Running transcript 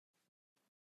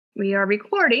We are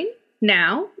recording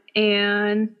now,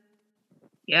 and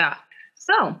yeah.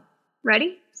 So,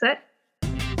 ready, set.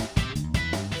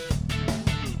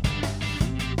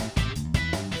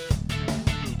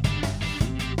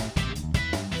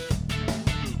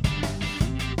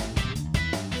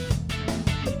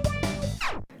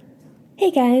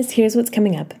 Hey guys, here's what's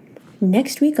coming up.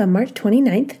 Next week on March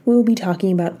 29th, we will be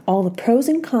talking about all the pros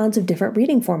and cons of different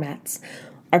reading formats.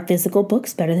 Are physical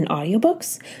books better than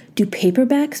audiobooks? Do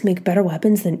paperbacks make better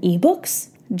weapons than ebooks?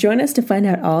 Join us to find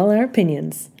out all our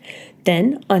opinions.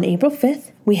 Then, on April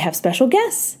 5th, we have special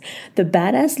guests. The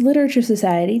Badass Literature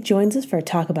Society joins us for a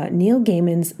talk about Neil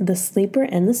Gaiman's The Sleeper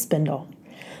and the Spindle.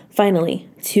 Finally,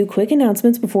 2 quick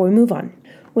announcements before we move on.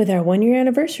 With our 1-year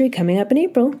anniversary coming up in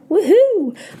April,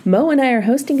 woohoo! Mo and I are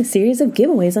hosting a series of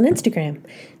giveaways on Instagram.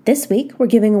 This week, we're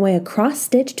giving away a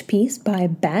cross-stitched piece by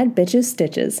Bad Bitches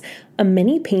Stitches, a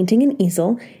mini painting and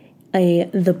easel, a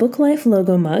The Book Life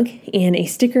logo mug, and a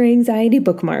sticker anxiety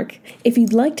bookmark. If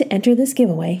you'd like to enter this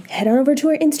giveaway, head on over to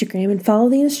our Instagram and follow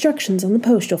the instructions on the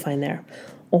post you'll find there.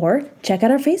 Or check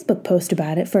out our Facebook post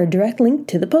about it for a direct link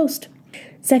to the post.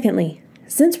 Secondly,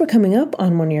 since we're coming up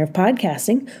on 1 year of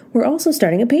podcasting, we're also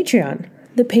starting a Patreon.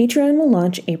 The Patreon will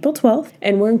launch April 12th,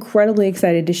 and we're incredibly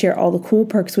excited to share all the cool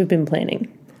perks we've been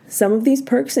planning. Some of these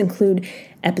perks include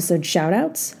episode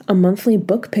shoutouts, a monthly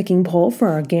book picking poll for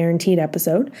our guaranteed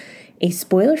episode, a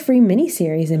spoiler-free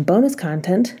mini-series and bonus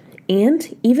content,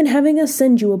 and even having us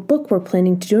send you a book we're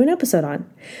planning to do an episode on.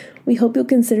 We hope you'll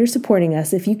consider supporting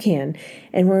us if you can,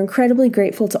 and we're incredibly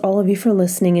grateful to all of you for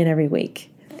listening in every week.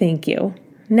 Thank you.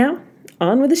 Now,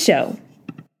 on with the show.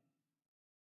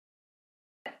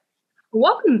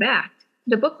 Welcome back to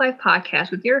the Book Life Podcast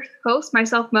with your host,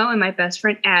 myself, Mo, and my best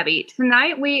friend, Abby.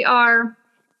 Tonight, we are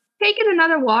taking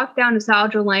another walk down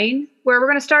Nostalgia Lane, where we're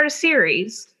going to start a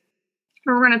series.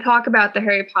 And we're going to talk about the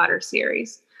Harry Potter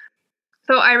series.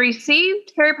 So I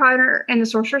received Harry Potter and the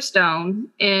Sorcerer's Stone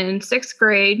in 6th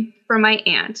grade from my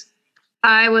aunt.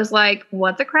 I was like,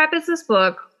 what the crap is this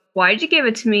book? Why did you give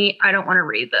it to me? I don't want to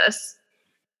read this.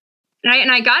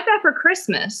 And I got that for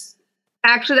Christmas.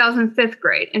 Actually, that was in 5th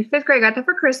grade. In 5th grade, I got that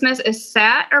for Christmas. It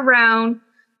sat around,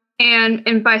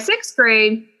 and by 6th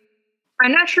grade,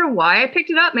 I'm not sure why I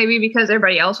picked it up. Maybe because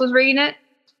everybody else was reading it.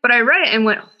 But I read it and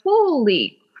went,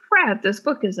 holy crap, this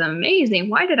book is amazing.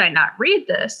 Why did I not read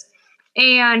this?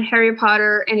 And Harry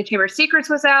Potter and the Chamber of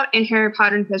Secrets was out, and Harry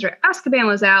Potter and the Prisoner of Azkaban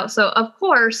was out. So, of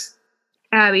course,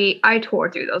 Abby, I tore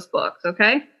through those books,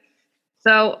 okay?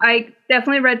 So I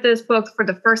definitely read this book for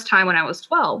the first time when I was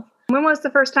 12. When was the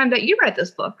first time that you read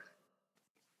this book?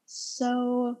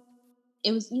 So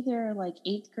it was either like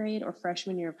 8th grade or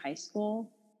freshman year of high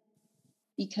school,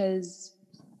 because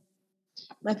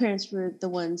my parents were the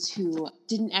ones who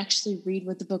didn't actually read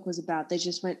what the book was about. They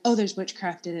just went, oh, there's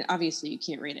witchcraft in it. Obviously, you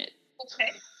can't read it.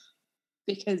 Okay.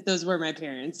 Because those were my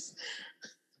parents.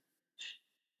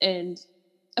 And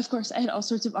of course, I had all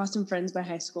sorts of awesome friends by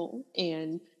high school,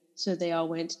 and so they all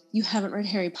went, you haven't read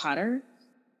Harry Potter?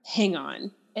 Hang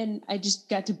on. And I just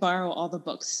got to borrow all the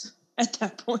books at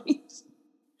that point.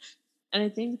 And I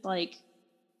think like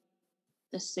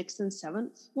the 6th and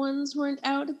 7th ones weren't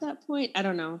out at that point. I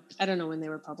don't know. I don't know when they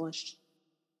were published.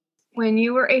 When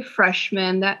you were a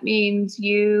freshman, that means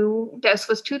this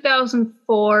was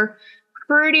 2004.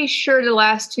 Pretty sure the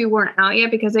last 2 weren't out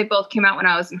yet because they both came out when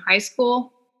I was in high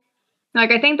school. Like,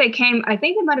 I think they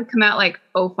might have come out like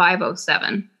 05,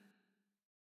 07.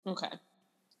 Okay.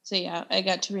 So yeah, I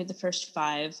got to read the first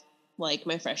 5, like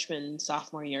my freshman,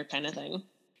 sophomore year kind of thing.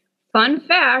 Fun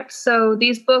fact, so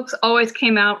these books always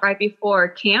came out right before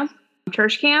camp,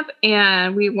 church camp,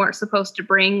 and we weren't supposed to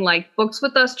bring like books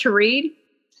with us to read.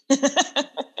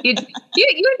 you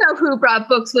know who brought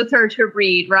books with her to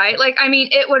read, right? Like, I mean,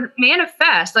 it would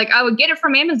manifest. Like, I would get it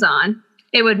from Amazon.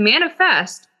 It would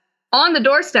manifest on the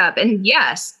doorstep. And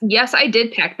yes, I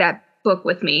did pack that book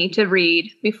with me to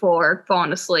read before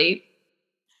falling asleep.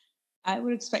 I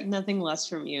would expect nothing less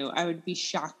from you. I would be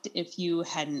shocked if you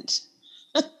hadn't.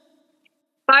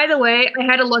 By the way, I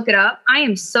had to look it up. I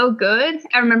am so good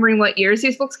at remembering what years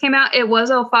these books came out. It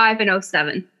was 05 and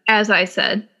 07, as I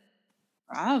said.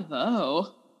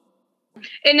 Bravo.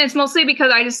 And it's mostly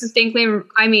because I just distinctly,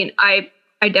 I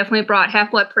definitely brought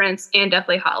Half-Blood Prince and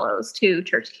Deathly Hallows to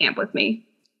church camp with me.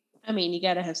 I mean, you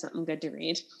got to have something good to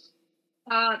read.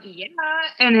 Yeah,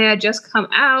 and it had just come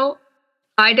out.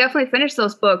 I definitely finished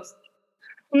those books.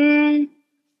 Did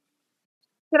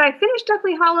I finish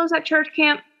Deathly Hallows at church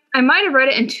camp? I might have read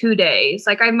it in 2 days.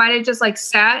 Like, I might have just like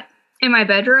sat in my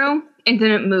bedroom and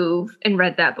didn't move and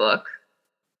read that book.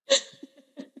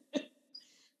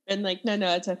 And like, no,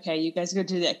 it's okay. You guys go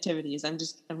do the activities. I'm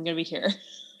going to be here.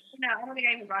 No, I don't think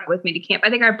I even brought it with me to camp.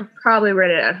 I think I probably read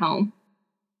it at home.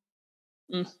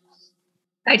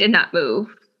 I did not move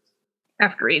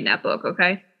after reading that book,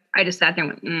 okay? I just sat there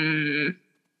and went,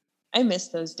 I miss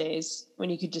those days when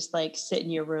you could just like sit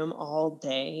in your room all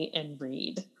day and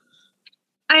read.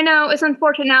 I know it's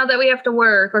unfortunate now that we have to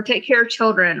work or take care of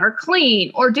children or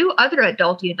clean or do other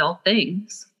adult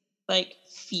things. Like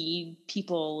feed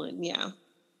people and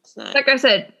it's not. Like I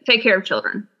said, take care of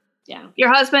children. Yeah.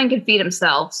 Your husband can feed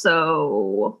himself,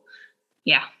 so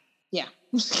yeah. Yeah.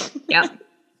 Yeah.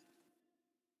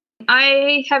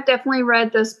 I have definitely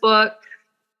read this book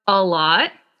a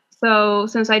lot. So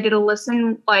since I did a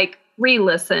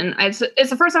re-listen, it's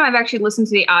the first time I've actually listened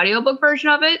to the audiobook version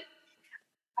of it.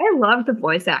 I love the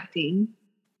voice acting.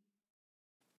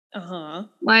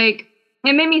 Like,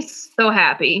 it made me so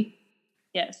happy.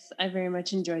 Yes, I very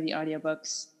much enjoy the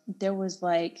audiobooks. There was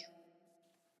like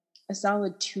a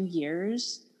solid 2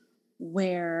 years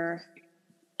where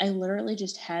I literally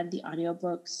just had the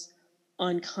audiobooks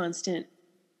on constantly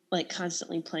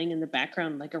playing in the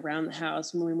background, like around the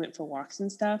house when we went for walks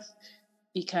and stuff,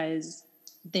 because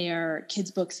they are kids'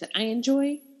 books that I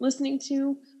enjoy listening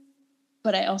to,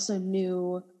 but I also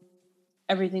knew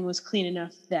everything was clean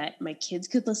enough that my kids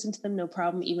could listen to them no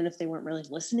problem, even if they weren't really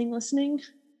listening.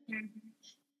 Mm-hmm.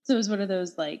 So it was one of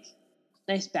those like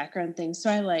nice background things. So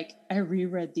I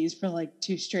reread these for like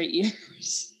 2 straight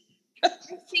years. I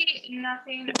see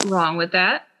nothing wrong with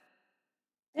that.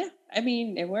 Yeah, I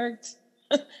mean, it worked.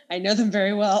 I know them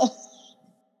very well.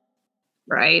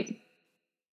 Right.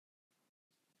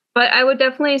 But I would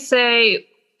definitely say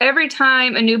every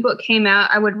time a new book came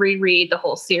out, I would reread the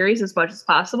whole series as much as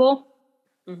possible.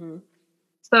 Mm-hmm.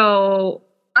 So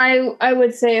I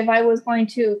would say if I was going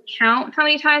to count how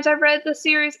many times I've read the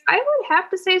series, I would have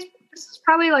to say this is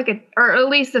probably or at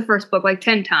least the first book, like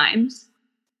 10 times.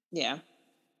 Yeah.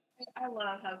 I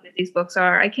love how good these books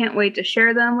are. I can't wait to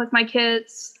share them with my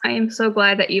kids. I am so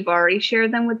glad that you've already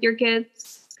shared them with your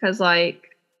kids. Because,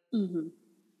 mm-hmm.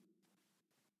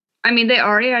 I mean, they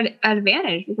already had an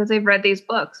advantage because they've read these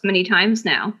books many times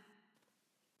now.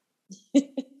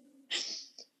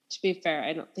 To be fair,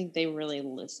 I don't think they really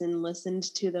listened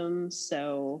to them.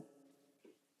 So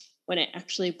when I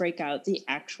actually break out the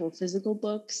actual physical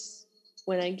books,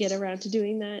 when I get around to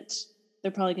doing that,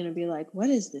 they're probably going to be like, what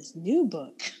is this new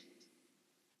book?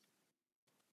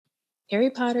 Harry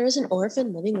Potter is an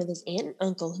orphan living with his aunt and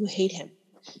uncle who hate him.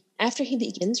 After he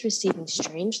begins receiving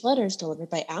strange letters delivered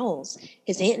by owls,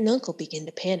 his aunt and uncle begin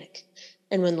to panic.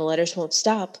 And when the letters won't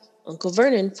stop, Uncle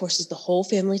Vernon forces the whole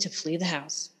family to flee the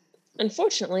house.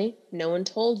 Unfortunately, no one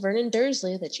told Vernon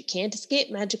Dursley that you can't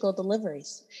escape magical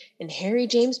deliveries, and Harry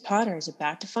James Potter is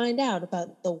about to find out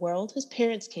about the world his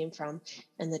parents came from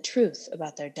and the truth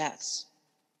about their deaths.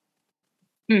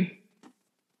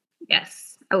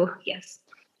 Yes. Oh, yes.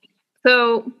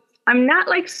 So I'm not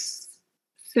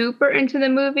super into the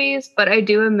movies, but I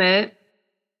do admit,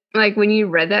 when you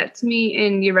read that to me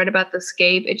and you read about the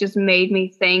escape, it just made me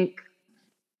think.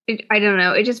 I don't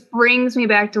know. It just brings me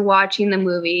back to watching the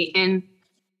movie in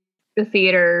the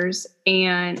theaters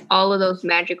and all of those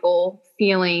magical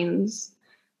feelings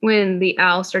when the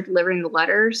owls start delivering the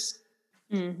letters.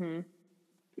 Mm-hmm.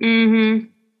 Mm-hmm.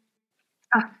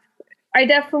 I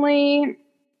definitely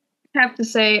have to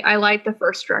say I like the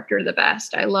first director the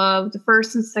best. I love the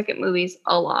first and second movies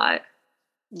a lot.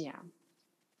 Yeah.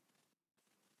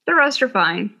 The rest are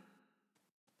fine.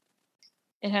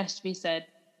 It has to be said,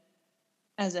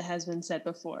 as it has been said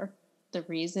before, the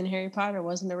reason Harry Potter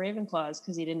wasn't a Ravenclaw is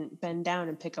because he didn't bend down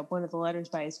and pick up one of the letters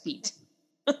by his feet.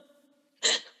 Shove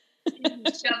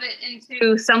it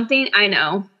into something? I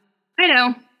know.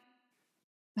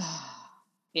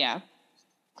 Yeah.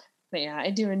 But yeah,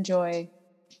 I do enjoy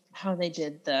how they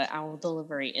did the owl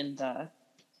delivery in the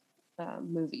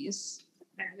movies.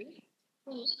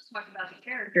 Let's talk about the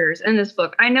characters in this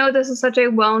book. I know this is such a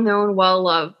well-known,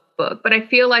 well-loved book, but I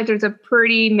feel like there's a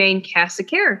pretty main cast of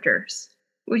characters.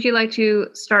 Would you like to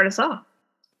start us off?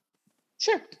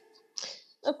 Sure.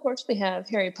 Of course, we have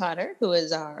Harry Potter, who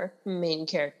is our main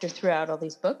character throughout all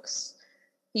these books.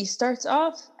 He starts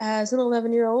off as an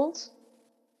 11-year-old.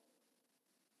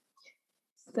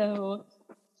 So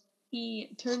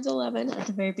he turns 11 at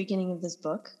the very beginning of this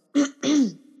book.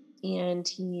 And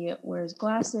he wears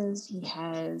glasses. He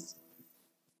has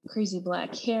crazy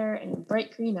black hair and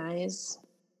bright green eyes.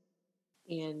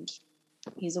 And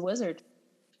he's a wizard.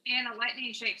 And a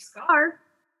lightning-shaped scar.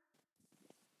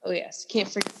 Oh, yes. Can't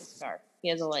forget the scar. He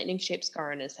has a lightning-shaped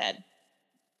scar on his head.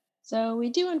 So we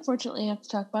do unfortunately have to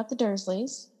talk about the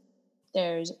Dursleys.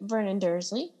 There's Vernon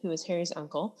Dursley, who is Harry's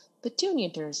uncle, Petunia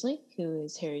Dursley, who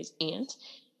is Harry's aunt,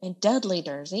 and Dudley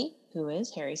Dursley, who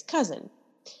is Harry's cousin.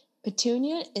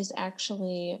 Petunia is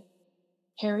actually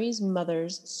Harry's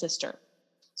mother's sister.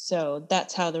 So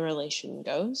that's how the relation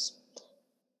goes.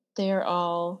 They are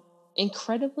all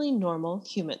incredibly normal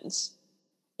humans.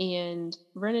 And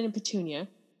Vernon and Petunia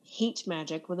hate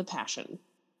magic with a passion.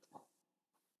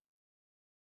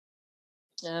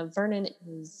 Vernon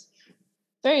is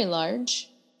very large,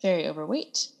 very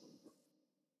overweight.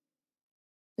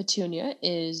 Petunia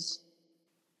is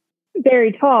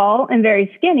very tall and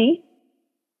very skinny.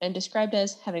 And described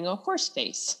as having a horse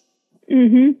face.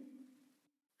 Mm-hmm.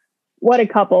 What a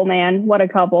couple, man. What a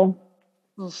couple.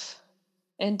 Oof.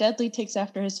 And Dudley takes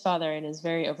after his father and is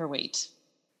very overweight.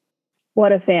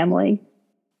 What a family.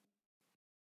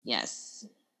 Yes.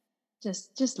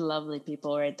 Just lovely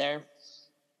people right there.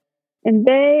 And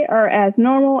they are as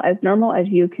normal as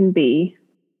you can be.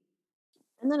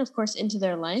 And then, of course, into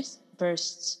their life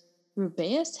bursts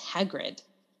Rubeus Hagrid,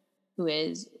 who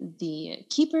is the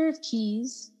Keeper of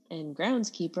Keys and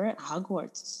groundskeeper at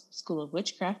Hogwarts School of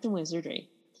Witchcraft and Wizardry.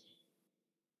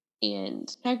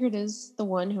 And Hagrid is the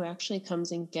one who actually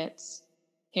comes and gets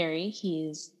Harry.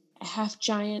 He's a half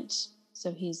giant,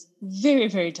 so he's very,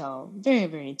 very tall, very,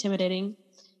 very intimidating.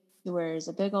 He wears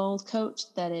a big old coat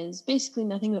that is basically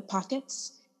nothing but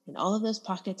pockets, and all of those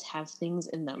pockets have things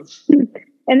in them.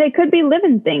 And they could be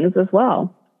living things as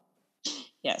well.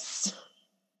 Yes.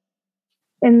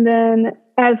 And then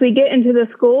as we get into the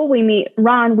school, we meet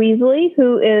Ron Weasley,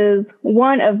 who is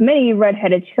one of many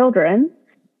redheaded children,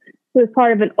 who is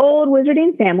part of an old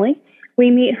wizarding family.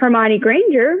 We meet Hermione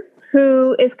Granger,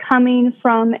 who is coming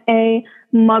from a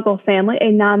muggle family,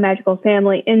 a non-magical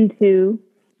family, into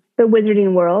the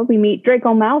wizarding world. We meet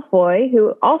Draco Malfoy,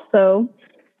 who also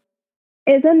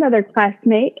is another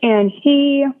classmate, and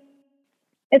he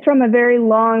is from a very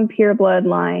long, pure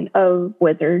bloodline of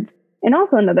wizards, and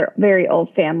also another very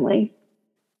old family.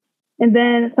 And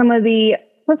then some of the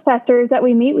professors that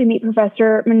we meet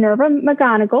Professor Minerva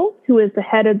McGonagall, who is the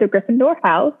head of the Gryffindor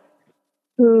house,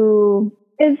 who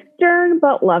is stern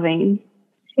but loving.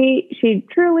 She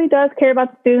truly does care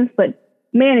about the students, but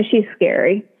man, is she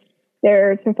scary.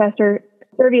 There's Professor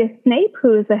Severus Snape,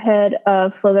 who is the head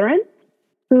of Slytherin,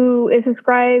 who is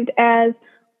described as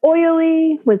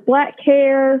oily with black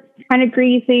hair, kind of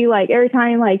greasy. Like every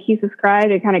time like he's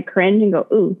described, I kind of cringe and go,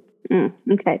 ooh,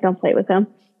 okay, don't play with him.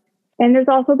 And there's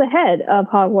also the head of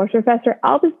Hogwarts, Professor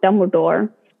Albus Dumbledore,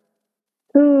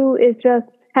 who is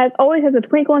always has a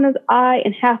twinkle in his eye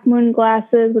and half moon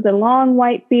glasses with a long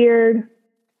white beard,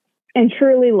 and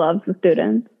truly loves the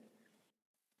students.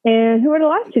 And who are the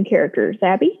last two characters,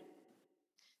 Abby?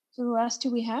 So the last two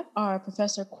we have are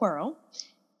Professor Quirrell,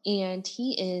 and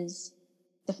he is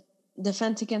the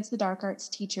Defense Against the Dark Arts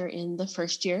teacher in the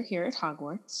first year here at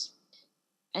Hogwarts.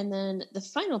 And then the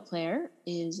final player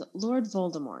is Lord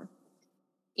Voldemort.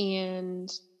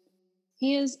 And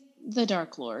he is the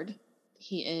Dark Lord.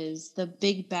 He is the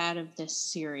big bad of this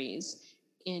series.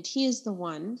 And he is the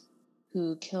one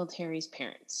who killed Harry's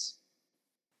parents.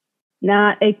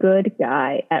 Not a good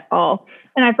guy at all.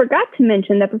 And I forgot to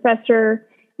mention that Professor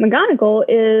McGonagall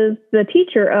is the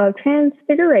teacher of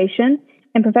Transfiguration,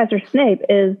 and Professor Snape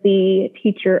is the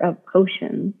teacher of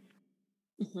potions.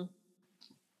 Mm-hmm.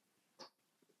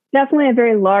 Definitely a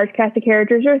very large cast of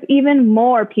characters. There's even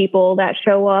more people that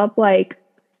show up. Like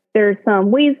there's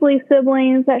some Weasley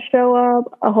siblings that show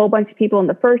up, a whole bunch of people in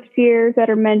the first years that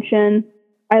are mentioned.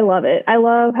 I love it. I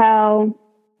love how,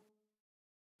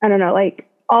 I don't know, like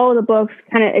all of the books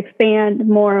kind of expand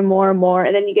more and more and more.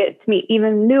 And then you get to meet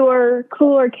even newer,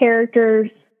 cooler characters.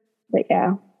 But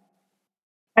yeah,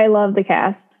 I love the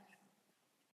cast.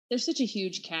 There's such a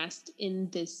huge cast in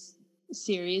this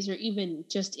series, or even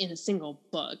just in a single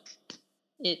book.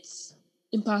 It's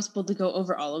impossible to go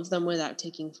over all of them without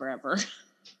taking forever.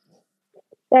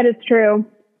 That is true.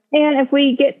 And if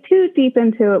we get too deep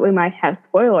into it, we might have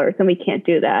spoilers, and we can't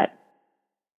do that.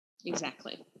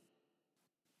 Exactly.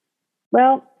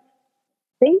 Well,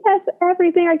 I think that's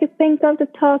everything I could think of to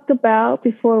talk about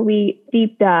before we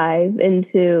deep dive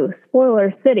into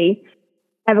Spoiler City.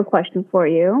 I have a question for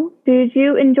you. Did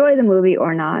you enjoy the movie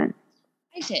or not?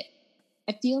 I did.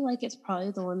 I feel like it's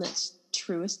probably the one that's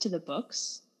truest to the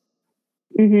books.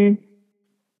 Mm-hmm.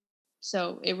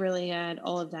 So it really had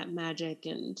all of that magic,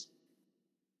 and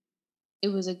it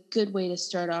was a good way to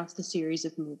start off the series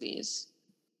of movies.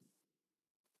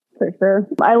 For sure.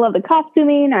 I love the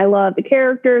costuming. I love the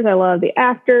characters. I love the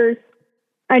actors.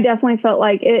 I definitely felt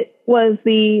like it was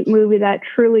the movie that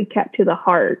truly kept to the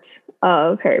heart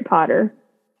of Harry Potter.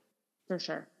 For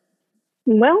sure.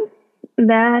 Well,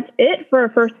 that's it for our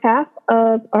first half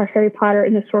of our Harry Potter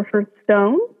and the Sorcerer's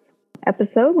Stone.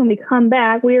 episode. When we come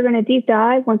back, we are going to deep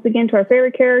dive once again to our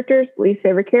favorite characters, least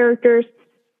favorite characters,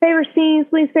 favorite scenes,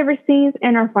 least favorite scenes,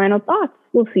 and our final thoughts.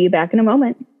 We'll see you back in a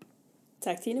moment.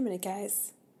 Talk to you in a minute,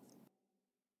 guys.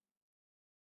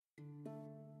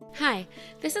 Hi,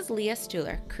 this is Leah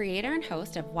Stuhler, creator and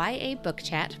host of YA Book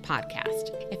Chat podcast.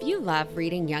 If you love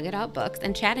reading young adult books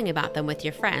and chatting about them with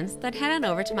your friends, then head on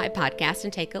over to my podcast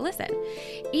and take a listen.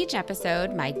 Each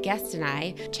episode, my guest and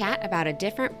I chat about a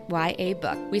different YA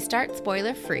book. We start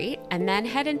spoiler-free and then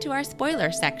head into our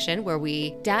spoiler section where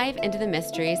we dive into the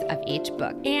mysteries of each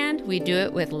book. And we do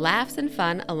it with laughs and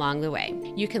fun along the way.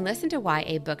 You can listen to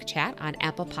YA Book Chat on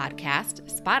Apple Podcast,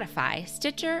 Spotify,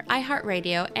 Stitcher,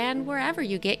 iHeartRadio, and wherever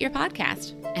you get your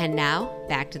podcast. And now,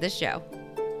 back to the show.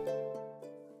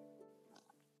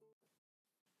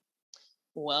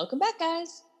 Welcome back,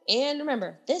 guys. And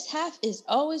remember, this half is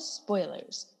always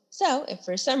spoilers. So if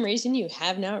for some reason you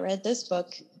have not read this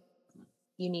book,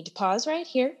 you need to pause right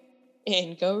here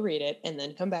and go read it and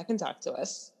then come back and talk to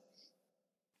us.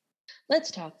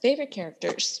 Let's talk favorite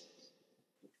characters.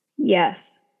 Yes.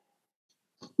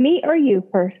 Me or you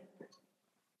first?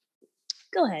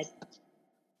 Go ahead.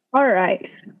 All right.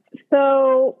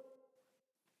 So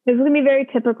this is going to be very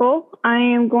typical. I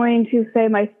am going to say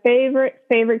my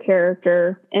favorite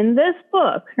character in this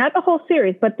book, not the whole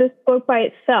series, but this book by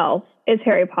itself, is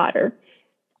Harry Potter.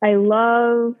 I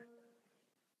love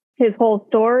his whole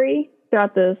story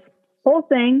throughout this whole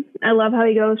thing. I love how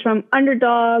he goes from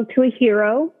underdog to a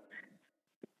hero.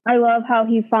 I love how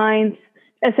he finds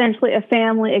essentially a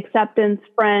family, acceptance,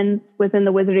 friends within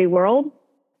the wizardry world.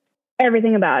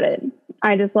 Everything about it.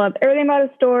 I just love everything about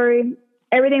his story,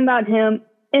 everything about him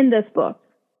in this book,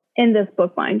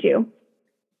 mind you.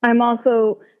 I'm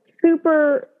also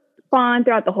super fond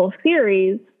throughout the whole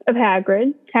series of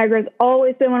Hagrid. Hagrid's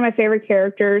always been one of my favorite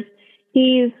characters.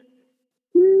 He's,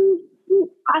 I don't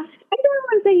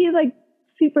want to say he's like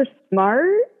super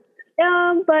smart,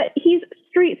 but he's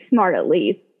street smart at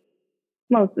least,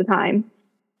 most of the time.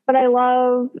 But I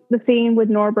love the scene with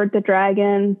Norbert the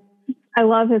dragon. I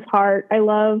love his heart. I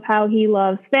love how he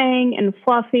loves Fang and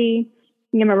Fluffy.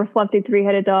 You remember Fluffy,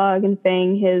 three-headed dog, and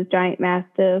Fang, his giant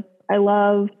mastiff. I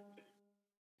love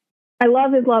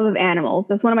his love of animals.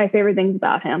 That's one of my favorite things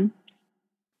about him.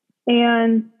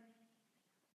 And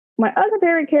my other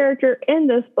favorite character in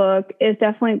this book is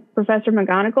definitely Professor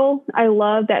McGonagall. I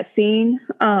love that scene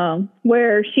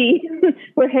where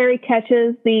Harry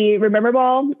catches the Remember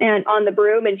Ball and on the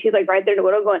broom, and she's like right there in the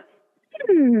window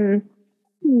going,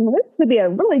 this would be a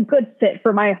really good fit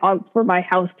for my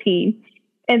house team.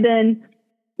 And then,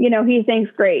 he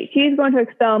thinks, great, she's going to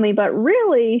expel me, but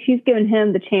really she's given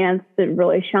him the chance to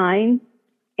really shine.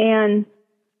 And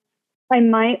I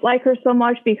might like her so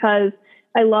much because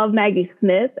I love Maggie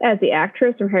Smith as the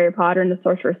actress from Harry Potter and the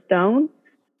Sorcerer's Stone.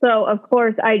 So of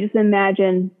course I just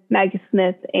imagine Maggie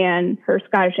Smith and her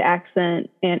Scottish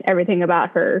accent and everything about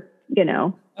her,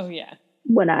 Oh yeah.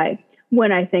 when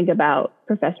I think about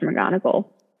Professor McGonagall.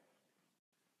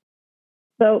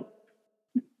 So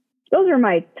those are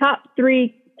my top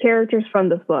 3 characters from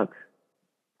this book.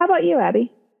 How about you,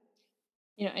 Abby?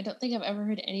 I don't think I've ever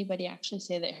heard anybody actually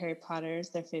say that Harry Potter is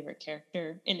their favorite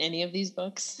character in any of these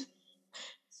books.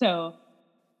 So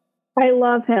I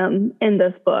love him in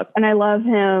this book, and I love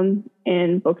him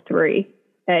in book 3.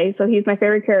 Okay, so he's my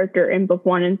favorite character in book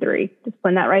 1 and 3. Just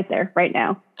putting that right there, right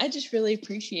now. I just really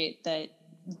appreciate that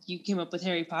you came up with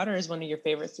Harry Potter as one of your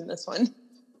favorites in this one.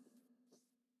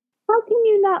 How can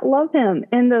you not love him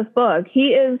in this book? He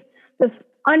is this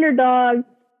underdog,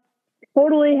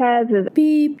 totally has his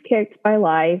beep kicked by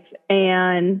life,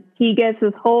 and he gets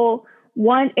this whole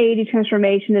 180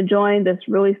 transformation to join this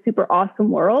really super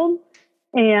awesome world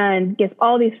and gets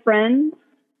all these friends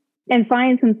and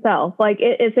finds himself. Like,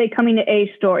 it's a coming to age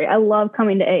story. I love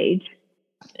coming to age.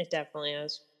 It definitely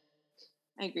is.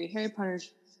 I agree. Harry Potter's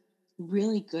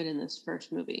really good in this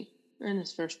first movie, or in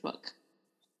this first book.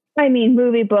 I mean,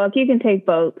 movie, book, you can take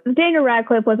both. Daniel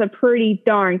Radcliffe was a pretty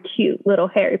darn cute little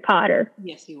Harry Potter.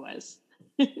 Yes, he was.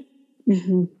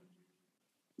 Mm-hmm.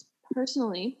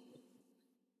 Personally,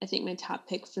 I think my top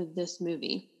pick for this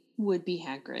movie would be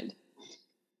Hagrid.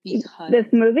 Because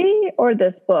this movie or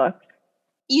this book?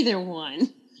 Either one.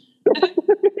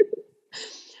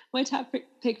 My top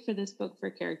pick for this book for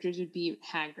characters would be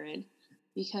Hagrid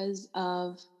because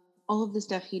of all of the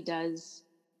stuff he does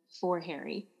for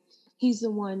Harry. He's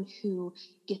the one who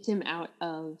gets him out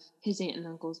of his aunt and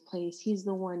uncle's place. He's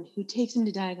the one who takes him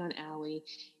to Diagon Alley.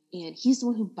 And he's the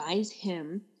one who buys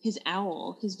him his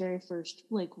owl, his very first,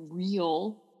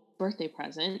 real birthday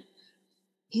present.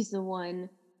 He's the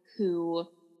one who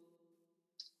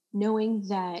knowing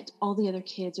that all the other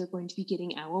kids are going to be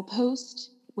getting Owl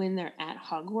Post when they're at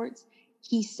Hogwarts,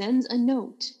 he sends a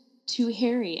note to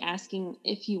Harry asking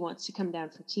if he wants to come down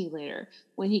for tea later,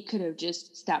 when he could have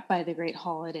just stopped by the Great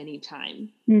Hall at any time.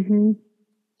 Mm-hmm.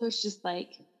 So it's just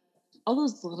like all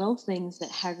those little things that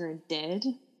Hagrid did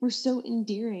were so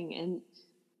endearing, and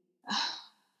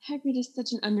Hagrid is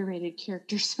such an underrated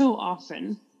character so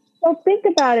often. Well, think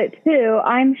about it too.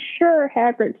 I'm sure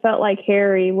Hagrid felt like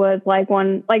Harry was like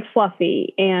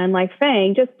Fluffy and like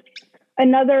Fang, just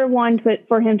another one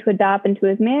for him to adopt into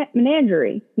his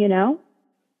menagerie, you know?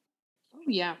 Oh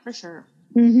yeah, for sure.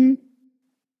 Mm-hmm.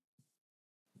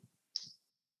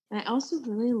 And I also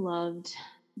really loved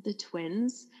the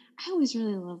twins. I always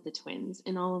really loved the twins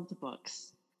in all of the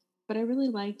books, but I really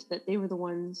liked that they were the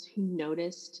ones who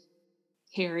noticed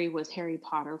Harry was Harry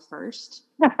Potter first.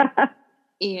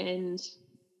 And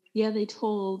yeah, they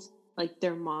told like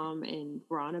their mom and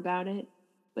Ron about it,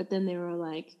 but then they were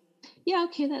like, yeah,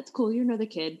 okay, that's cool, you're another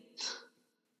kid.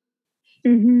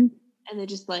 Mm-hmm. And they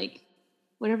just like,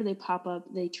 whenever they pop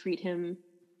up, they treat him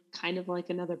kind of like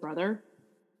another brother.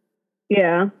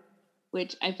 Yeah.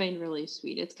 Which I find really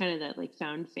sweet. It's kind of that like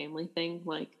found family thing,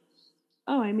 like,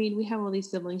 oh, I mean, we have all these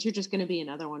siblings, you're just going to be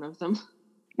another one of them.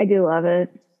 I do love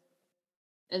it.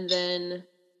 And then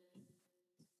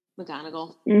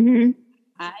McGonagall. Mm-hmm.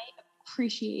 I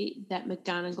appreciate that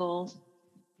McGonagall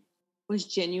was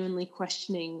genuinely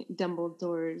questioning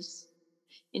Dumbledore's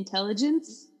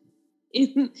intelligence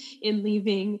in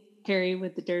leaving Harry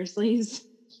with the Dursleys.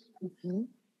 Mm-hmm.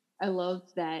 I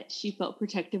loved that she felt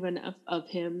protective enough of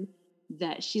him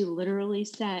that she literally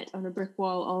sat on a brick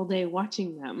wall all day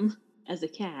watching them as a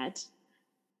cat,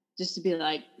 just to be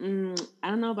like, I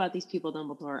don't know about these people,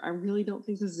 Dumbledore. I really don't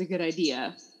think this is a good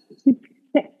idea.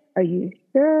 Are you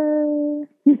sure?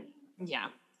 Yeah.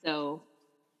 So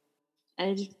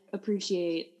I just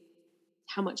appreciate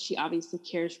how much she obviously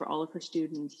cares for all of her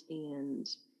students, and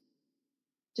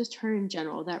just her in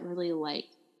general, that really like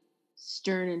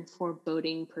stern and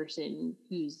foreboding person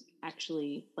who's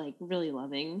actually like really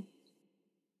loving.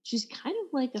 She's kind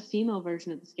of like a female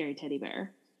version of the scary teddy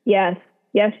bear. Yes.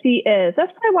 Yes, she is.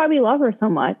 That's probably why we love her so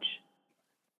much.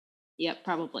 Yep,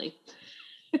 probably.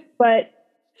 But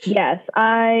yes,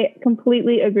 I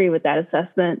completely agree with that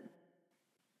assessment.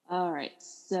 All right.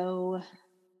 So,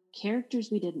 characters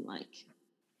we didn't like.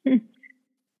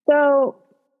 So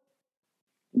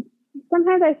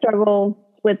sometimes I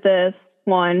struggle with this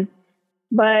one,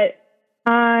 but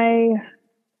I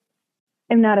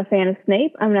am not a fan of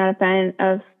Snape. I'm not a fan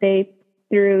of Snape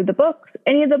through the books,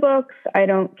 any of the books. I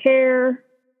don't care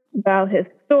about his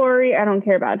story. I don't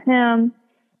care about him.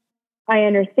 I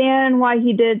understand why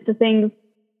he did the things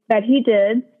that he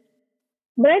did,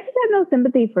 but I just have no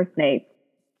sympathy for Snape.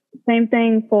 Same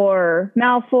thing for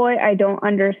Malfoy. I don't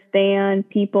understand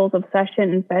people's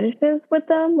obsession and fetishes with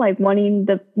them, like wanting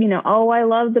oh, I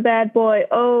love the bad boy.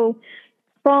 Oh,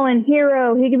 fallen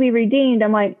hero, he can be redeemed.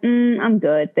 I'm like, I'm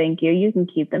good, thank you. You can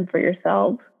keep them for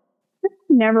yourself.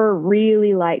 Never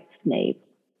really liked Snape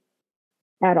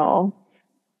at all.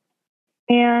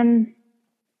 And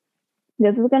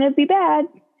this is going to be bad,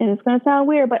 and it's going to sound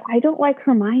weird, but I don't like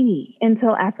Hermione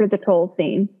until after the troll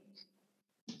scene.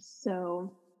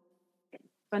 So,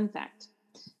 fun fact.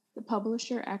 The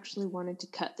publisher actually wanted to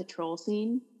cut the troll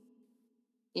scene,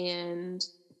 and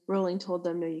Rowling told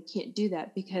them, no, you can't do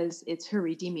that because it's her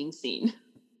redeeming scene.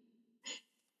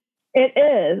 It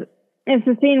is. It's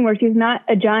the scene where she's not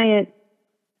a giant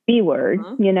B word,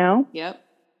 you know? Yep.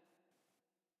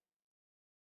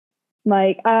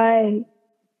 Like,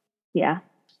 yeah.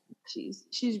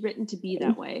 She's written to be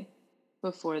that way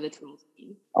before the troll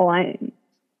scene. I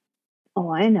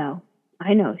know.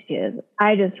 I know she is.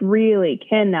 I just really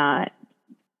cannot.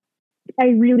 I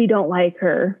really don't like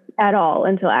her at all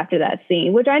until after that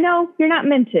scene, which I know you're not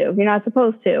meant to. You're not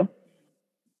supposed to.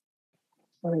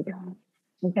 Really don't.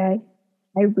 Okay?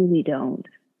 I really don't.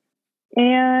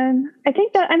 And I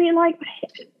think that, I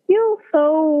feel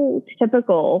so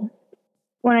typical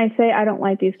when I say I don't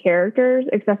like these characters,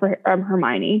 except for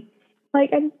Hermione.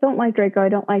 Like, I just don't like Draco. I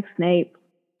don't like Snape.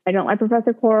 I don't like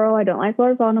Professor Quirrell. I don't like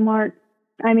Lord Voldemort.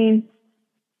 Those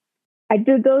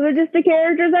are just the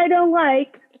characters I don't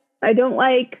like. I don't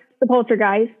like the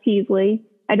poltergeist, Peasley.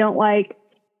 I don't like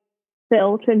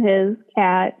Filch and his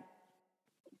cat.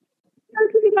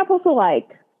 Characters you're not supposed to like.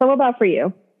 So what about for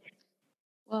you?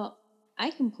 Well,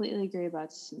 I completely agree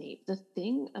about Snape. The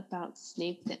thing about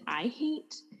Snape that I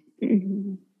hate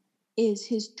is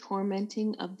his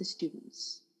tormenting of the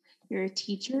students. You're a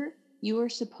teacher. You are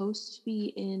supposed to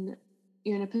be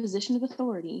you're in a position of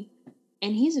authority,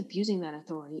 and he's abusing that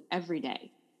authority every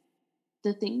day.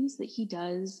 the things that he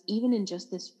does, even in just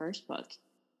this first book,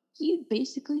 he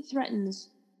basically threatens.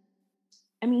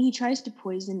 I mean, he tries to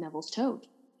poison Neville's toad.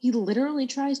 He literally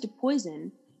tries to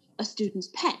poison a student's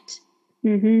pet.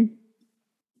 Mm-hmm.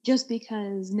 Just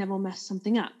because Neville messed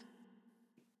something up.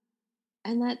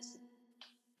 And that's,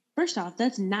 first off,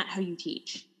 that's not how you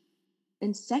teach.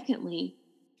 And secondly,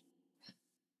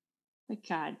 my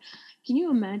God, can you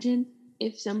imagine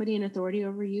if somebody in authority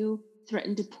over you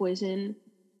threatened to poison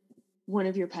one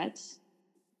of your pets?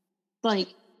 Like,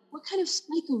 what kind of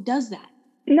psycho does that?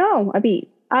 No, I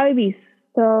would be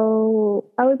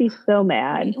so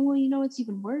mad. Well, you know, it's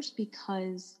even worse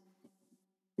because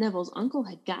Neville's uncle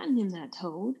had gotten him that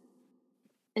toad.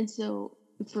 And so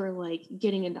for like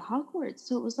getting into Hogwarts,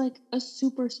 so it was like a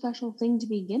super special thing to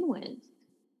begin with,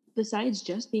 besides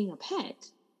just being a pet.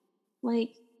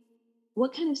 Like,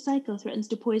 what kind of psycho threatens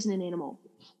to poison an animal?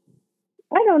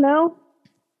 I don't know.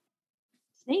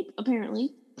 Snape,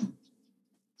 apparently.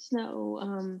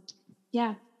 So,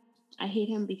 yeah, I hate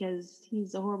him because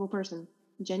he's a horrible person.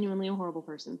 Genuinely a horrible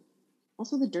person.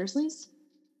 Also, the Dursleys,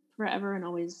 forever and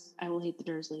always, I will hate the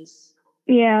Dursleys.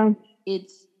 Yeah.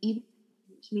 It's even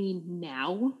to me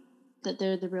now that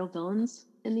they're the real villains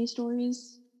in these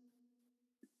stories,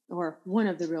 or one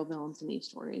of the real villains in these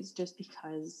stories, just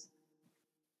because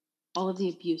all of the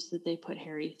abuse that they put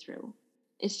Harry through.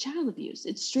 It's child abuse.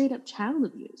 It's straight up child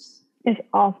abuse. It's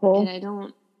awful. And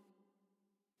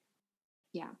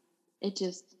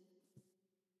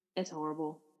it's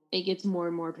horrible. It gets more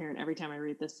and more apparent every time I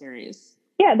read this series.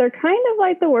 Yeah, they're kind of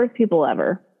like the worst people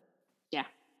ever. Yeah.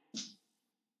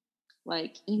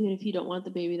 Like, even if you don't want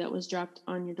the baby that was dropped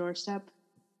on your doorstep,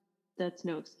 that's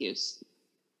no excuse.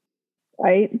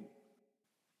 Right?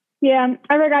 Yeah,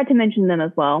 I forgot to mention them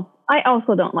as well. I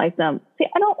also don't like them. See,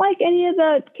 I don't like any of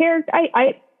the characters.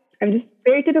 I'm just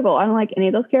very typical. I don't like any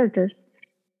of those characters.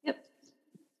 Yep.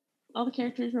 All the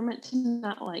characters were meant to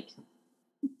not like.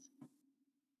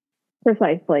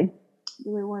 Precisely.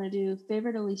 Do we want to do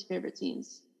favorite or least favorite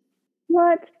scenes?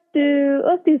 Let's do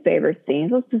favorite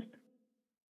scenes.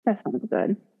 That sounds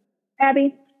good.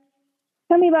 Abby,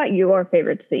 tell me about your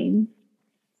favorite scene.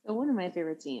 So one of my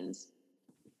favorite scenes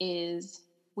is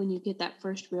when you get that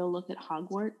first real look at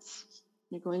Hogwarts.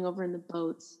 You're going over in the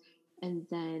boats, and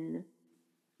then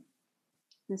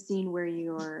the scene where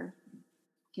you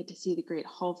get to see the Great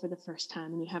Hall for the first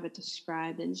time, and you have it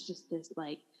described, and it's just this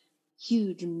like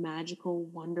huge, magical,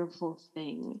 wonderful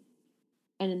thing.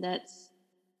 And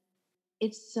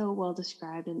it's so well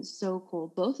described and so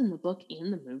cool, both in the book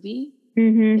and the movie.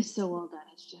 Mm-hmm. It's so well done.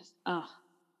 It's just,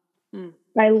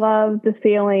 I love the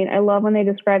ceiling. I love when they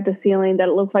describe the ceiling that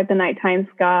it looks like the nighttime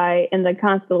sky and the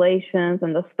constellations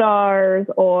and the stars,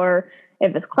 or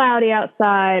if it's cloudy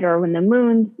outside or when the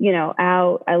moon's,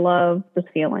 out. I love the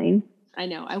ceiling. I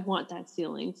know. I want that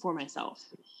ceiling for myself.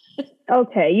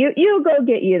 Okay, you go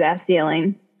get you that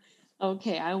ceiling.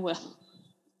 Okay, I will.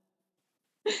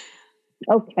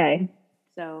 Okay.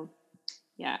 So,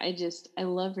 yeah, I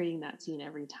love reading that scene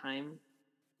every time.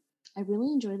 I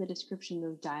really enjoy the description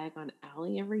of Diagon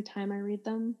Alley every time I read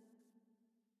them.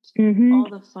 Mm-hmm. All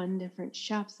the fun different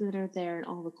shops that are there and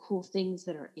all the cool things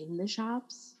that are in the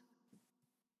shops.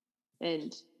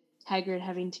 And Hagrid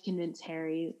having to convince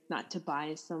Harry not to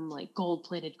buy some like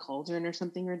gold-plated cauldron or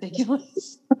something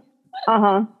ridiculous.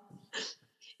 Uh-huh.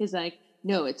 He's like,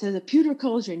 no, it says a pewter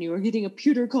cauldron. You are getting a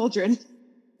pewter cauldron.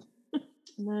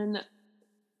 And then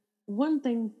one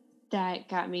thing that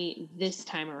got me this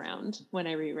time around when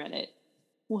I reread it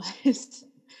was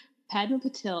Padma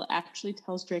Patil actually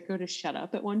tells Draco to shut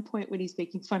up at one point when he's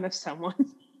making fun of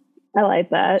someone. I like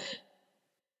that.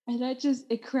 And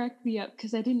it cracked me up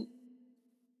because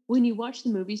when you watch the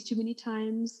movies too many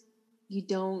times, you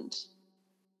don't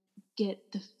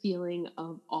get the feeling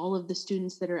of all of the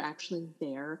students that are actually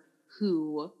there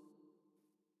who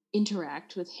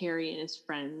interact with Harry and his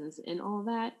friends and all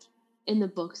that. In the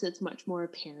books, it's much more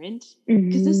apparent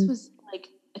because this was like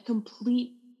a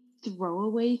complete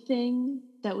throwaway thing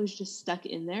that was just stuck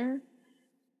in there.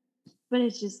 But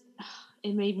it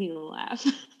made me laugh.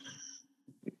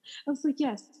 I was like,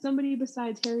 yes, somebody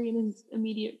besides Harry and his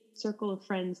immediate circle of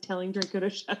friends telling Draco to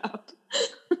shut up.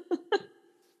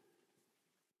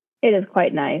 It is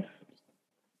quite nice.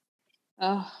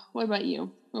 What about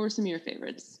you? What were some of your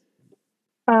favorites?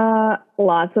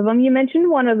 Lots of them. You mentioned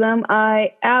one of them.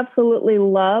 I absolutely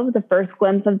love the first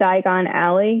glimpse of Diagon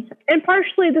Alley. And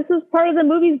partially, this is part of the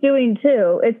movie's doing,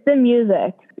 too. It's the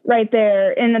music right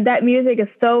there. And that music is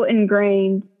so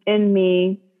ingrained in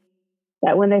me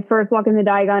that when they first walk into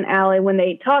Diagon Alley, when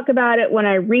they talk about it, when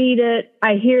I read it,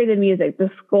 I hear the music.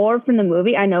 The score from the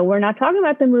movie, I know we're not talking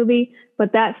about the movie,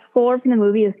 but that score from the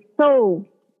movie is so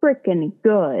freaking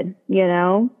good, you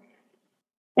know?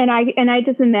 And I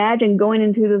just imagine going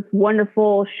into this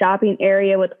wonderful shopping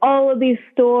area with all of these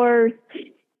stores,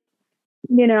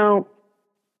 you know,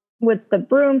 with the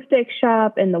broomstick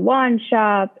shop and the wand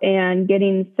shop and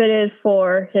getting fitted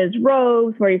for his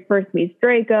robes where he first meets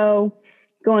Draco,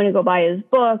 going to go buy his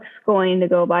books, going to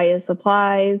go buy his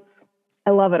supplies.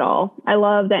 I love it all. I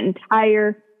love that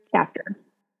entire chapter.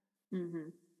 Mm-hmm.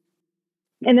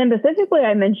 And then specifically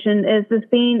I mentioned is the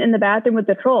scene in the bathroom with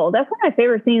the troll. That's one of my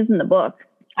favorite scenes in the book.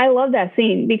 I love that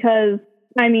scene because,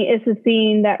 I mean, it's a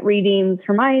scene that redeems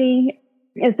Hermione.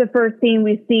 It's the first scene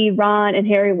we see Ron and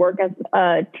Harry work as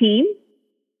a team,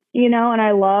 you know, and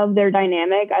I love their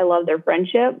dynamic. I love their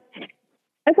friendship.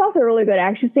 It's also a really good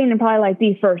action scene and probably like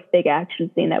the first big action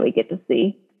scene that we get to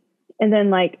see. And then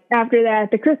like after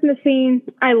that, the Christmas scene,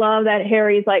 I love that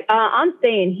Harry's like, I'm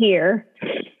staying here.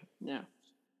 Yeah.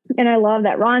 And I love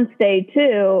that Ron stayed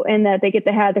too, and that they get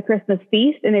to have the Christmas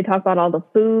feast and they talk about all the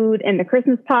food and the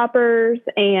Christmas poppers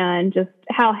and just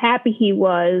how happy he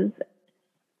was.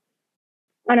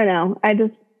 I don't know.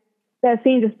 That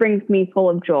scene just brings me full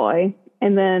of joy.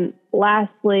 And then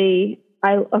lastly,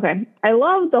 I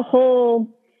love the whole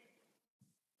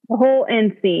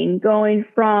end scene going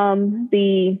from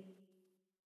can't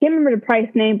remember the price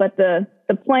name, but the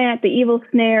plant, the evil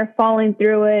snare, falling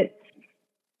through it,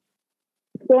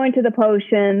 going to the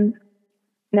potions.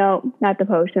 No, not the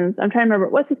potions. I'm trying to remember.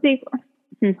 What's the sequence?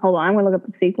 Hold on. I'm going to look up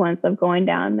the sequence of going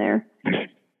down there. The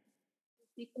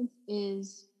sequence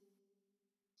is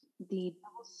the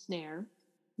double snare,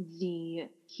 the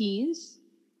keys,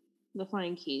 the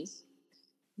flying keys,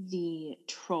 the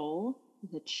troll,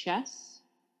 the chess,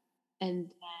 and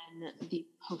then the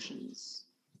potions.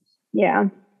 Yeah.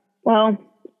 Well,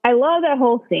 I love that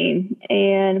whole scene.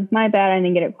 And my bad, I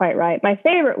didn't get it quite right. My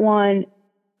favorite one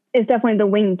is definitely the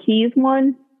winged keys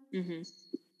one. Mm-hmm.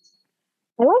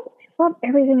 I love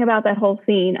everything about that whole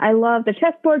scene. I love the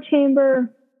chessboard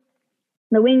chamber,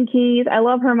 the winged keys. I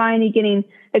love Hermione getting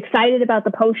excited about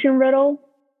the potion riddle.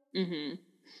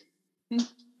 Mm-hmm.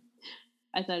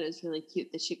 I thought it was really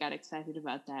cute that she got excited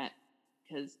about that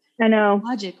because I know.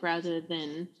 logic rather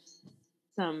than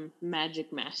some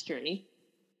magic mastery.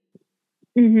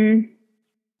 Mm-hmm.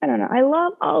 I don't know. I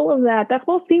love all of that. That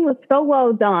whole scene was so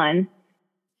well done.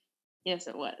 Yes,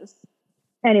 it was.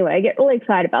 Anyway, I get really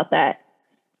excited about that.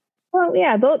 Well,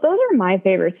 yeah, those are my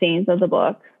favorite scenes of the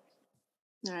book.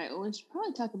 All right, well, we should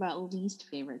probably talk about least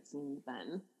favorite scenes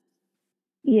then.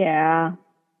 Yeah.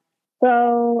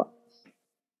 So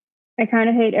I kind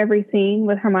of hate every scene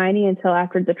with Hermione until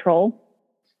after the troll.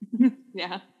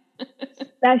 Yeah.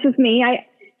 That's just me.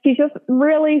 She's just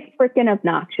really freaking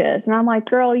obnoxious. And I'm like,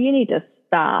 girl, you need to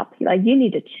stop. Like, you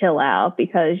need to chill out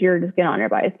because you're just getting on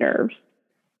everybody's nerves.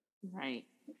 Right.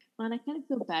 Well, and I kind of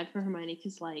feel bad for Hermione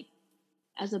because, like,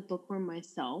 as a bookworm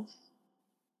myself,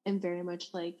 I'm very much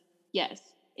like, yes,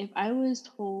 if I was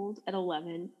told at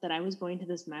 11 that I was going to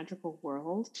this magical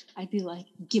world, I'd be like,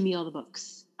 give me all the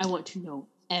books. I want to know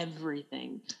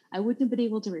everything. I wouldn't have been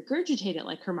able to regurgitate it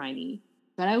like Hermione,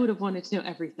 but I would have wanted to know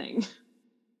everything.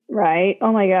 Right.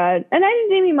 Oh my God. And I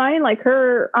didn't even mind like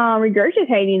her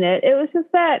regurgitating it. It was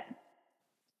just that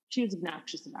she was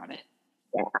obnoxious about it.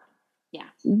 Yeah. Yeah.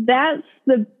 That's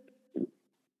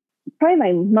probably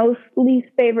my most least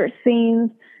favorite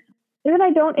scenes. Even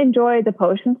I don't enjoy the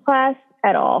potions class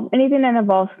at all. Anything that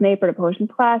involves Snape or the potions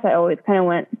class, I always kind of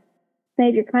went,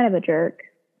 Snape, you're kind of a jerk.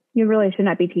 You really should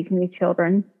not be teaching these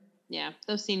children. Yeah,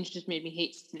 those scenes just made me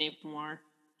hate Snape more.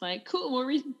 Like, cool, more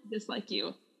reason to dislike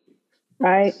you.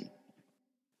 Right.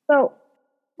 So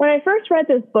when I first read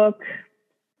this book,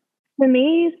 to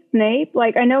me, Snape,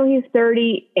 like, I know he's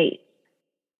 38.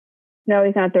 No,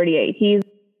 he's not 38. He's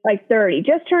like 30,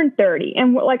 just turned 30.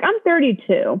 And like, I'm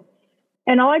 32.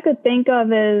 And all I could think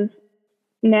of is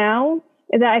now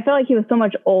is that I felt like he was so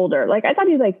much older. Like, I thought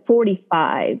he was like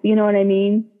 45. You know what I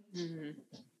mean? Mm-hmm.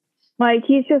 Like,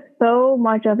 he's just so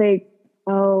much of a, is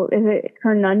it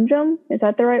conundrum? Is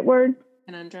that the right word?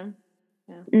 Conundrum?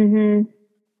 Yeah. Mm-hmm.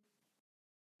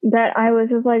 That I was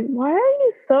just like, why are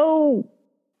you so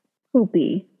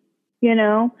poopy? You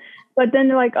know? But then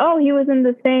they're like, oh, he was in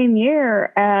the same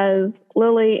year as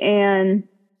Lily and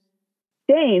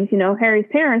James, you know, Harry's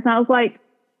parents. And I was like,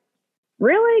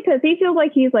 really? Because he feels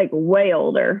like he's like way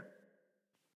older.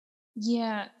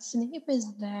 Yeah, Snape is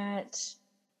that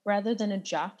rather than a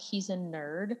jock, he's a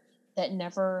nerd that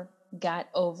never got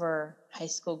over high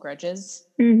school grudges.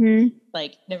 Mm-hmm.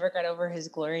 Like, never got over his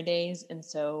glory days. And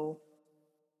so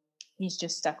he's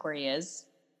just stuck where he is.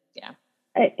 Yeah.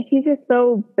 He's just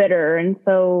so bitter and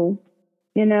so,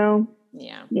 you know.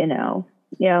 Yeah. You know.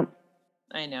 Yeah.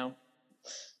 I know.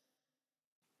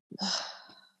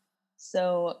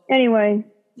 So anyway,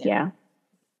 yeah.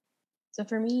 So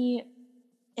for me,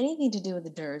 anything to do with the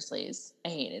Dursleys, I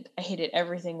hated. I hated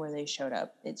everything where they showed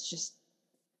up. It's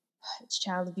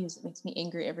child abuse. It makes me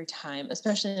angry every time,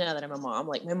 especially now that I'm a mom.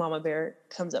 Like, my mama bear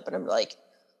comes up and I'm like,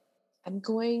 I'm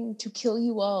going to kill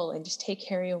you all and just take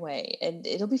Harry away and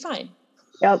it'll be fine.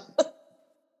 Yep.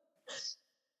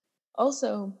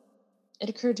 Also, it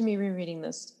occurred to me rereading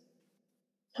this.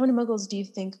 How many muggles do you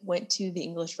think went to the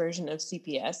English version of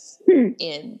CPS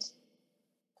and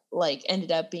like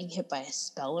ended up being hit by a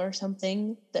spell or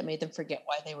something that made them forget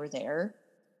why they were there?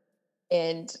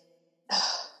 And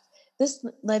this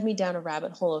led me down a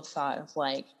rabbit hole of thought of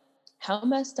like, how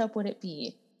messed up would it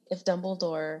be if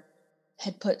Dumbledore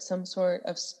had put some sort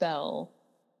of spell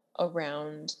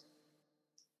around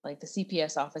like the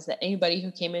CPS office that anybody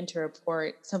who came in to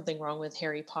report something wrong with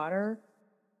Harry Potter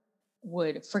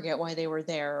would forget why they were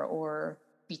there or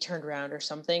be turned around or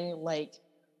something. Like,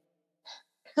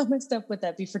 how messed up would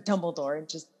that be for Dumbledore? And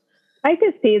just, I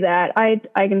could see that. I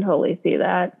can totally see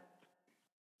that.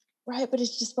 right, but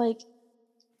it's just like,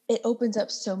 it opens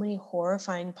up so many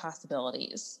horrifying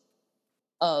possibilities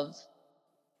of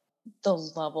the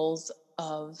levels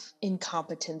of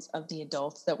incompetence of the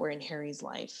adults that were in Harry's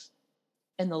life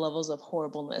and the levels of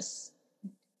horribleness.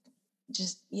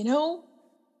 Just, I know.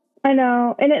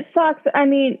 And it sucks. I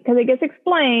mean, because it gets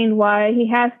explained why he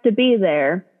has to be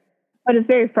there, but it's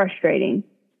very frustrating.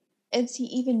 And see,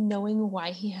 even knowing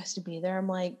why he has to be there, I'm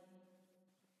like,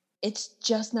 it's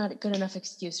just not a good enough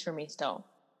excuse for me still,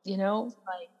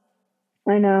 Like,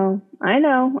 I know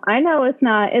it's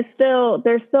not.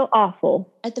 They're still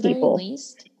awful. At the people. very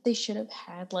least, they should have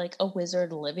had like a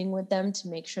wizard living with them to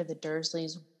make sure the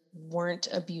Dursleys weren't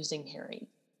abusing Harry.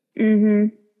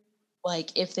 Mm-hmm.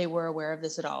 Like, if they were aware of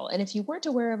this at all. And if you weren't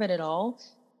aware of it at all,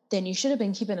 then you should have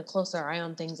been keeping a closer eye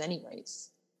on things anyways.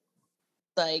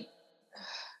 Like,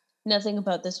 nothing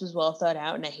about this was well thought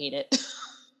out and I hate it.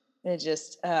 It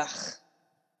just, I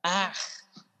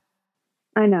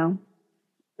know.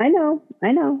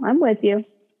 I'm with you.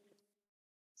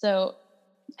 So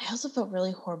I also felt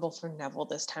really horrible for Neville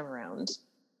this time around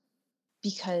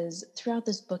because throughout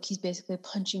this book, he's basically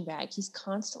punching back. He's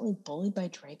constantly bullied by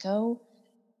Draco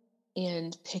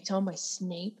and picked on by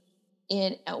Snape.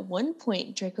 And at one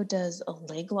point, Draco does a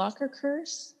leg locker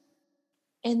curse.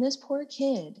 And this poor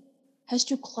kid has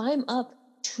to climb up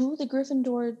to the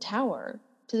Gryffindor tower,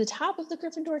 to the top of the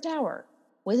Gryffindor tower,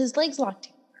 with his legs locked.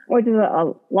 Which is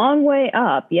a long way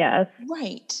up, yes.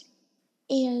 Right.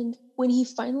 And when he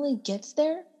finally gets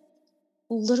there,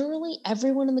 literally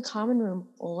everyone in the common room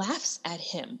laughs at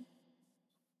him.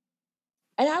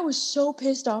 And I was so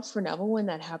pissed off for Neville when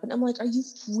that happened. I'm like, are you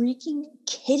freaking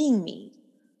kidding me?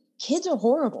 Kids are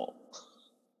horrible.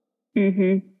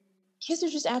 Mm-hmm. Kids are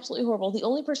just absolutely horrible. The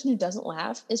only person who doesn't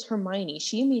laugh is Hermione.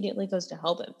 She immediately goes to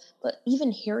help him. But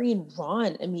even Harry and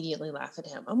Ron immediately laugh at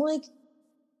him. I'm like, oh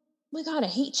my God, I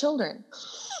hate children.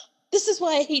 This is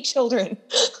why I hate children.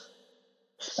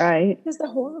 Right. Because they're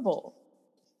horrible.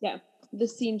 Yeah,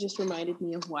 this scene just reminded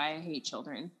me of why I hate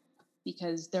children.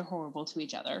 Because they're horrible to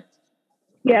each other.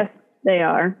 Yes, they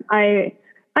are. I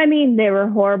mean, they were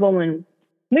horrible when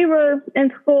we were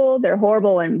in school. They're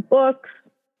horrible in books.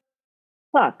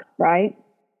 Sucks, right?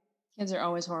 Kids are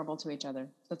always horrible to each other.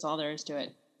 That's all there is to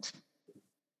it.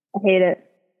 I hate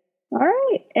it. All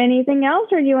right. Anything else,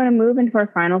 or do you want to move into our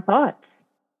final thoughts?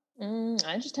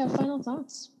 I just have final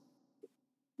thoughts.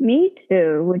 Me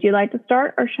too. Would you like to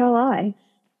start, or shall I?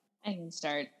 I can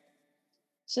start.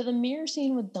 So the mirror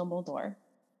scene with Dumbledore,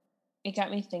 it got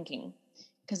me thinking.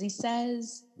 Because he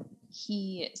says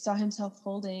he saw himself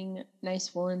holding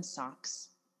nice woolen socks.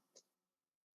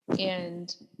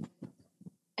 And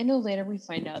I know later we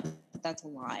find out that that's a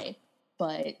lie,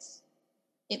 but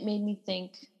it made me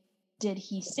think, did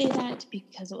he say that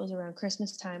because it was around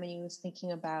Christmas time and he was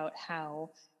thinking about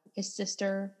how his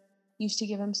sister used to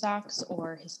give him socks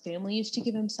or his family used to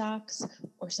give him socks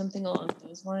or something along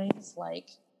those lines? Like,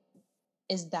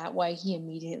 is that why he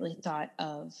immediately thought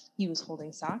of he was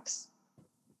holding socks?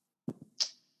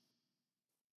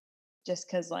 Just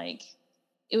because, like,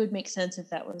 it would make sense if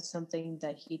that was something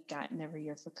that he'd gotten every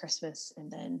year for Christmas, and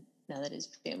then now that his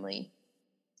family,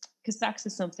 because socks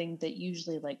is something that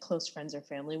usually like close friends or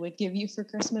family would give you for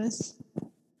Christmas.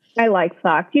 I like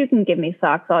socks. You can give me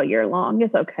socks all year long.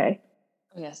 It's okay.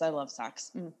 Oh yes, I love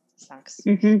socks. Socks.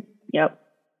 Mm-hmm. Yep.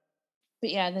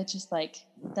 But yeah, that's just like,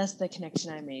 that's the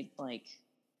connection I made. Like,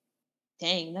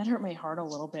 dang, that hurt my heart a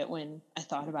little bit when I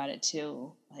thought about it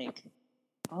too. Like,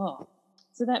 oh,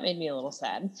 so that made me a little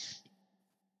sad.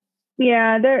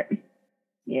 Yeah,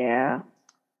 yeah.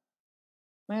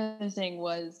 My other thing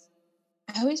was,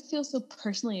 I always feel so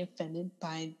personally offended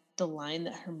by the line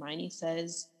that Hermione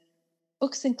says,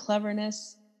 books and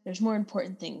cleverness, there's more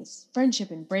important things,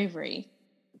 friendship and bravery.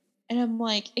 And I'm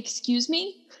like, excuse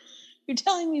me? You're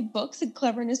telling me books and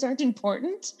cleverness aren't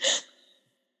important?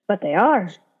 But they are.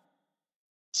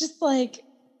 Just like,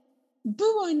 boo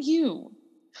on you.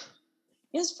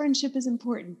 Yes, friendship is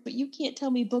important, but you can't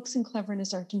tell me books and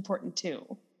cleverness aren't important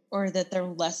too. Or that they're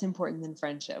less important than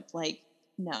friendship. Like,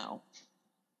 no.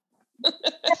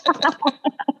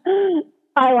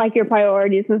 I like your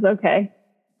priorities. It's okay.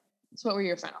 So what were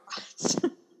your final thoughts?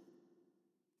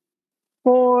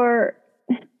 For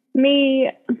me,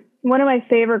 one of my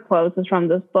favorite quotes is from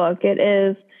this book.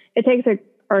 It takes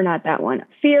not that one.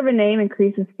 Fear of a name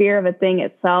increases fear of a thing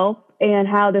itself, and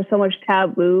how there's so much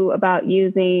taboo about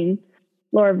using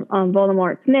Lord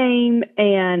Voldemort's name,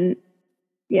 and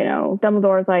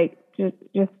Dumbledore's like,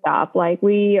 just stop. Like,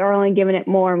 we are only giving it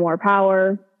more and more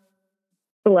power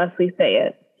the less we say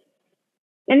it.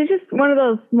 And it's just one of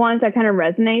those ones that kind of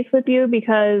resonates with you,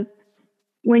 because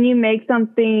when you make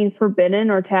something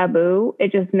forbidden or taboo,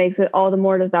 it just makes it all the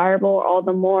more desirable, all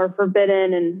the more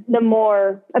forbidden, and the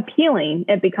more appealing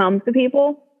it becomes to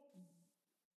people.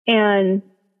 And,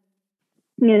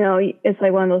 it's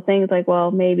like one of those things like,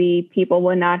 well, maybe people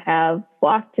would not have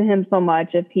flocked to him so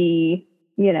much if he,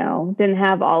 didn't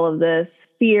have all of this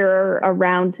fear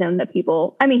around him that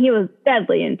people, I mean, he was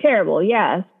deadly and terrible,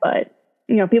 yes, but,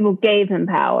 people gave him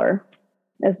power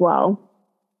as well.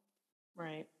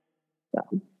 Right. So,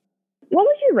 what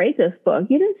would you rate this book?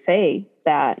 You didn't say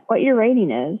that. What your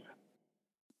rating is?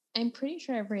 I'm pretty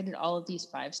sure I've rated all of these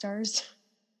 5 stars.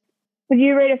 Would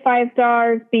you rate it 5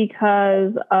 stars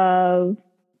because of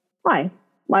why?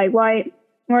 Like, why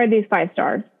are these 5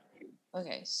 stars?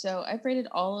 Okay, so I've rated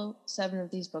all 7 of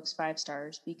these books 5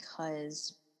 stars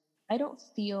because I don't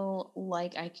feel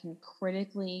like I can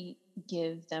critically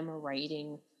give them a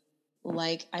rating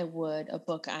like I would a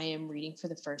book I am reading for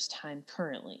the first time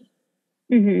currently.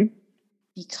 Mm-hmm.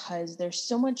 Because there's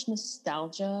so much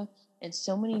nostalgia and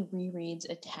so many rereads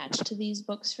attached to these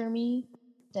books for me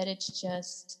that it's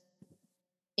just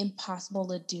impossible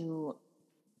to do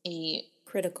a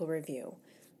critical review.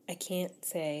 I can't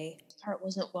say this part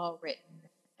wasn't well written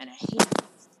and I hate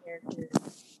this character.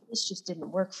 This just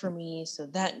didn't work for me, so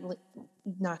that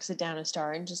knocks it down a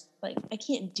star. And just like, I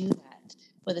can't do that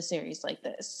with a series like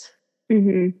this.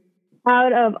 Mm-hmm.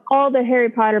 Out of all the Harry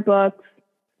Potter books,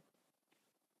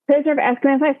 Prisoner of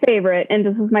Azkaban is my favorite, and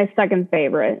this is my second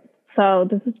favorite. So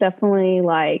this is definitely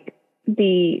like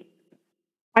I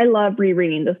love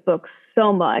rereading this book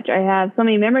so much. I have so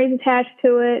many memories attached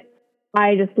to it.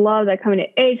 I just love that coming of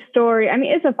age story. I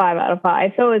mean, it's a 5 out of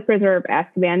 5. So is Prisoner of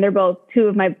Azkaban. They're both 2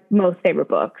 of my most favorite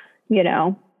books,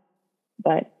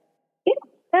 But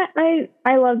yeah,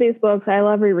 I love these books. I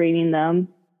love rereading them.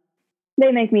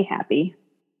 They make me happy.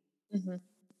 Mm-hmm.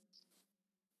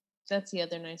 That's the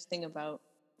other nice thing about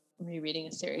rereading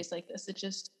a series like this. It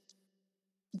just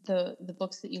the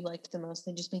books that you liked the most,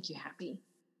 they just make you happy.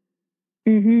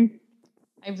 Mm-hmm.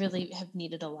 I really have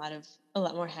needed a lot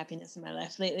more happiness in my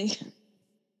life lately.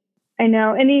 I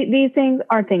know. And these things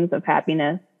are things of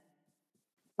happiness.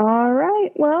 All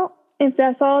right. Well, if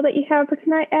that's all that you have for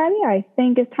tonight, Abby, I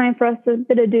think it's time for us to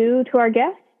bid adieu to our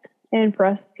guests and for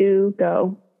us to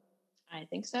go. I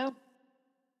think so.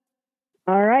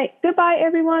 All right. Goodbye,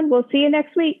 everyone. We'll see you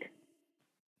next week.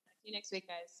 See you next week,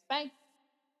 guys. Bye.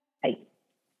 Bye.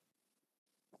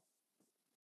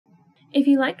 If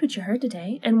you liked what you heard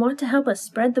today and want to help us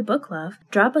spread the book love,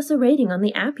 drop us a rating on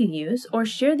the app you use or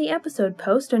share the episode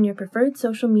post on your preferred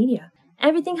social media.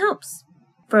 Everything helps.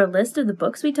 For a list of the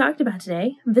books we talked about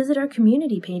today, visit our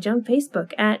community page on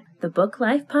Facebook at The Book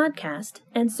Life Podcast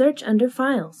and search under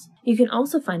Files. You can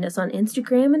also find us on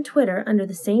Instagram and Twitter under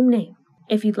the same name.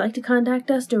 If you'd like to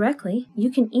contact us directly, you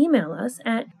can email us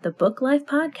at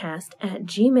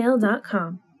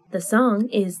thebooklifepodcast@gmail.com. The song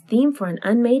is Theme for an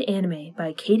Unmade Anime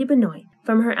by Katie Benoit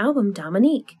from her album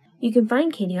Dominique. You can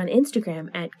find Katie on Instagram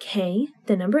at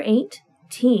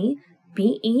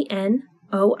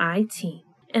K8TBenoit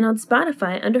and on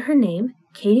Spotify under her name,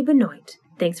 Katie Benoit.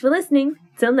 Thanks for listening.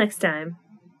 Till next time.